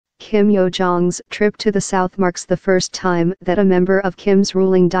Kim Yo Jong's trip to the south marks the first time that a member of Kim's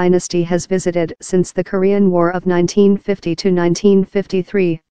ruling dynasty has visited since the Korean War of 1950 to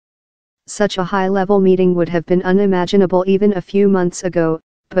 1953. Such a high-level meeting would have been unimaginable even a few months ago,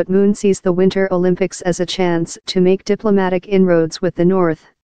 but Moon sees the Winter Olympics as a chance to make diplomatic inroads with the North.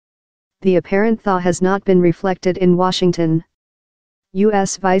 The apparent thaw has not been reflected in Washington.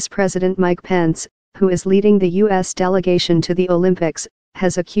 U.S. Vice President Mike Pence, who is leading the U.S. delegation to the Olympics,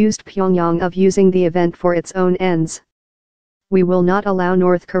 has accused Pyongyang of using the event for its own ends. "We will not allow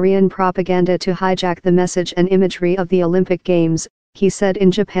North Korean propaganda to hijack the message and imagery of the Olympic Games," he said in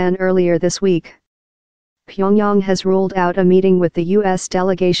Japan earlier this week. Pyongyang has ruled out a meeting with the U.S.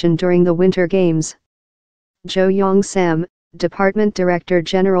 delegation during the Winter Games. Jo Sam, Department Director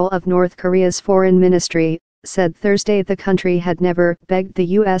General of North Korea's Foreign Ministry, said Thursday the country had never begged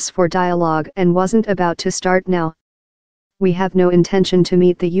the U.S. for dialogue and wasn't about to start now. "We have no intention to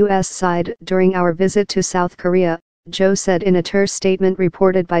meet the U.S. side during our visit to South Korea," Jo said in a terse statement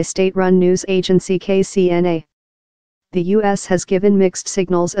reported by state-run news agency KCNA. The U.S. has given mixed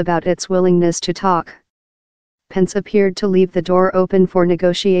signals about its willingness to talk. Pence appeared to leave the door open for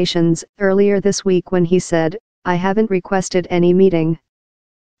negotiations earlier this week when he said, "I haven't requested any meeting.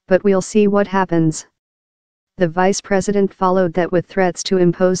 But we'll see what happens." The vice president followed that with threats to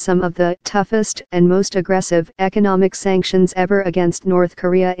impose some of the toughest and most aggressive economic sanctions ever against North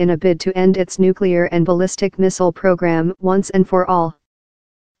Korea in a bid to end its nuclear and ballistic missile program once and for all.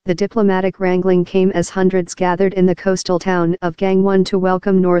 The diplomatic wrangling came as hundreds gathered in the coastal town of Gangwon to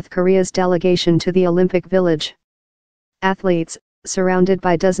welcome North Korea's delegation to the Olympic Village. Athletes, surrounded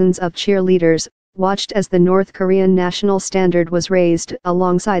by dozens of cheerleaders, watched as the North Korean national standard was raised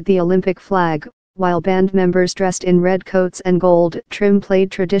alongside the Olympic flag, while band members dressed in red coats and gold trim played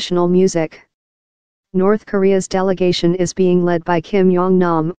traditional music. North Korea's delegation is being led by Kim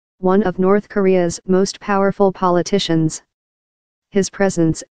Jong-nam, one of North Korea's most powerful politicians. His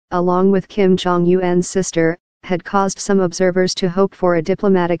presence, along with Kim Jong-un's sister, had caused some observers to hope for a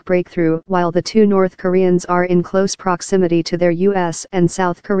diplomatic breakthrough while the two North Koreans are in close proximity to their U.S. and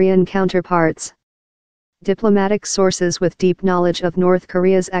South Korean counterparts. Diplomatic sources with deep knowledge of North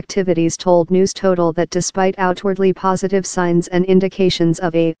Korea's activities told News Total that despite outwardly positive signs and indications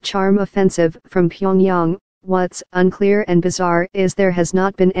of a charm offensive from Pyongyang, what's unclear and bizarre is there has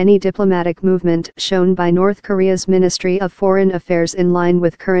not been any diplomatic movement shown by North Korea's Ministry of Foreign Affairs in line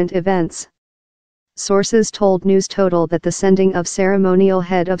with current events. Sources told News Total that the sending of ceremonial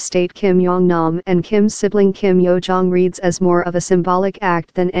head of state Kim Jong-nam and Kim's sibling Kim Yo Jong reads as more of a symbolic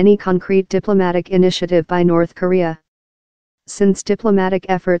act than any concrete diplomatic initiative by North Korea. Since diplomatic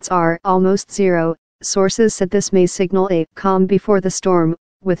efforts are almost zero, sources said this may signal a calm before the storm,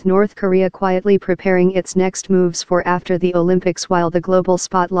 with North Korea quietly preparing its next moves for after the Olympics while the global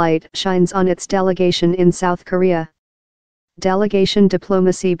spotlight shines on its delegation in South Korea. Delegation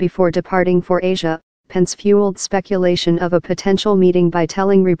diplomacy before departing for Asia, Pence fueled speculation of a potential meeting by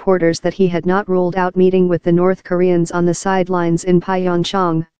telling reporters that he had not ruled out meeting with the North Koreans on the sidelines in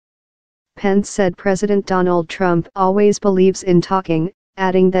Pyeongchang. Pence said President Donald Trump always believes in talking,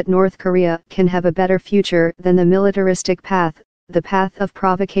 adding that North Korea can have a better future than the militaristic path, the path of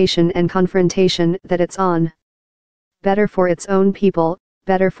provocation and confrontation that it's on. Better for its own people,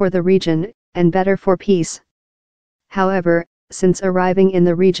 better for the region, and better for peace. However, since arriving in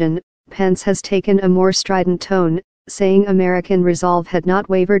the region, Pence has taken a more strident tone, saying American resolve had not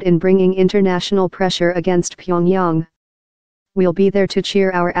wavered in bringing international pressure against Pyongyang. "We'll be there to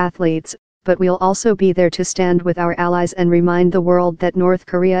cheer our athletes, but we'll also be there to stand with our allies and remind the world that North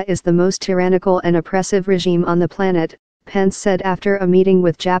Korea is the most tyrannical and oppressive regime on the planet," Pence said after a meeting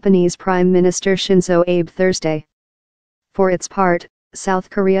with Japanese Prime Minister Shinzo Abe Thursday. For its part, South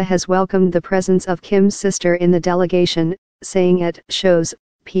Korea has welcomed the presence of Kim's sister in the delegation, saying it shows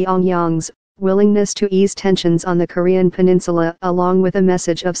Pyongyang's willingness to ease tensions on the Korean peninsula along with a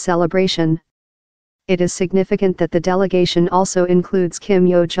message of celebration. It is significant that the delegation also includes Kim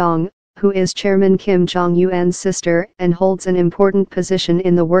Yo Jong, who is Chairman Kim Jong-un's sister and holds an important position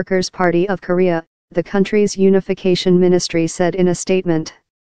in the Workers' Party of Korea, the country's unification ministry said in a statement.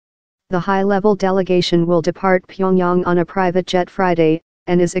 The high-level delegation will depart Pyongyang on a private jet Friday,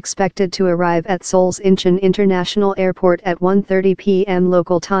 and is expected to arrive at Seoul's Incheon International Airport at 1:30 p.m.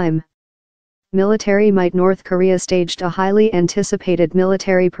 local time. Military might North Korea staged a highly anticipated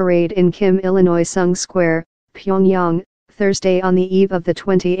military parade in Kim Il-sung Square, Pyongyang, Thursday on the eve of the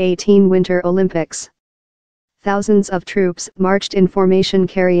 2018 Winter Olympics. Thousands of troops marched in formation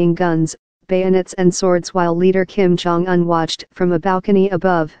carrying guns, bayonets and swords while leader Kim Jong-un watched from a balcony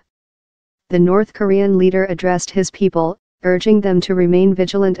above. The North Korean leader addressed his people, urging them to remain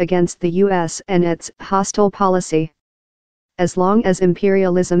vigilant against the US and its hostile policy. As long as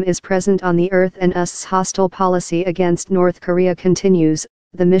imperialism is present on the earth and US's hostile policy against North Korea continues,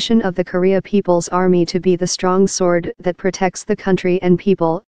 the mission of the Korea People's Army to be the strong sword that protects the country and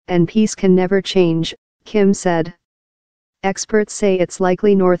people, and peace can never change, Kim said. Experts say it's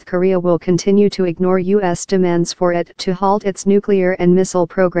likely North Korea will continue to ignore US demands for it to halt its nuclear and missile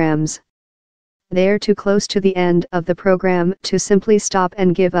programs. They're too close to the end of the program to simply stop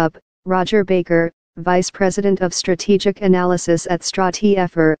and give up, Roger Baker, Vice President of Strategic Analysis at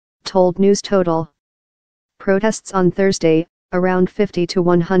StratEFR, told News Total. Protests on Thursday, around 50 to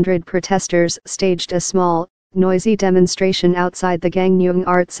 100 protesters staged a small, noisy demonstration outside the Gangneung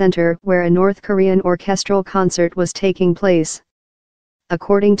Art Center where a North Korean orchestral concert was taking place.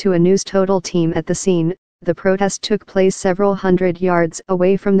 According to a News Total team at the scene, the protest took place several hundred yards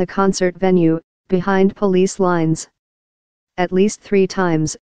away from the concert venue, behind police lines. At least 3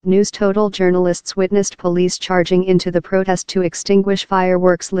 times, News Total journalists witnessed police charging into the protest to extinguish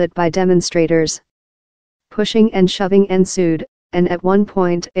fireworks lit by demonstrators. Pushing and shoving ensued, and at one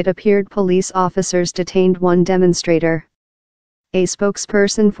point it appeared police officers detained one demonstrator. A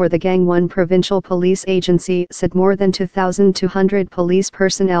spokesperson for the Gangwon Provincial Police Agency said more than 2,200 police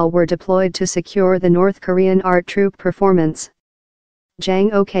personnel were deployed to secure the North Korean art troupe performance.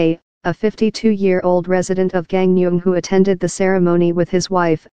 Jang Ok, a 52-year-old resident of Gangneung who attended the ceremony with his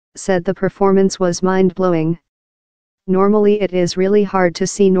wife, said the performance was mind-blowing. Normally it is really hard to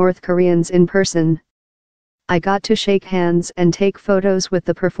see North Koreans in person. I got to shake hands and take photos with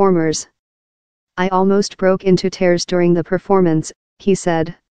the performers. I almost broke into tears during the performance, he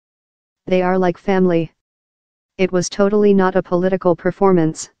said. They are like family. It was totally not a political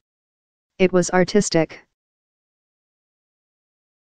performance. It was artistic.